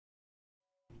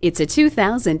It's a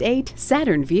 2008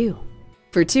 Saturn VUE.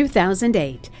 For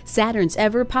 2008, Saturn's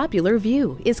ever-popular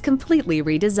VUE is completely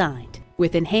redesigned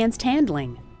with enhanced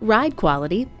handling, ride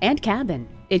quality, and cabin.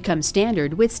 It comes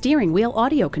standard with steering wheel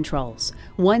audio controls,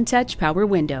 one-touch power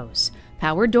windows,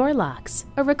 power door locks,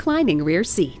 a reclining rear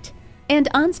seat, and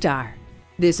OnStar.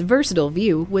 This versatile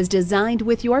VUE was designed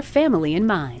with your family in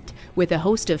mind, with a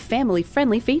host of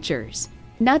family-friendly features.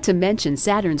 Not to mention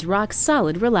Saturn's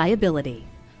rock-solid reliability,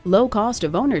 low cost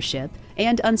of ownership,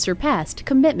 and unsurpassed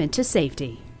commitment to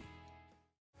safety.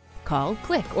 Call,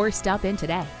 click, or stop in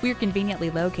today. We're conveniently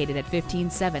located at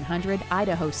 15700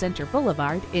 Idaho Center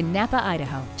Boulevard in Nampa,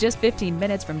 Idaho, just 15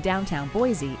 minutes from downtown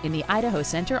Boise in the Idaho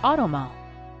Center Auto Mall.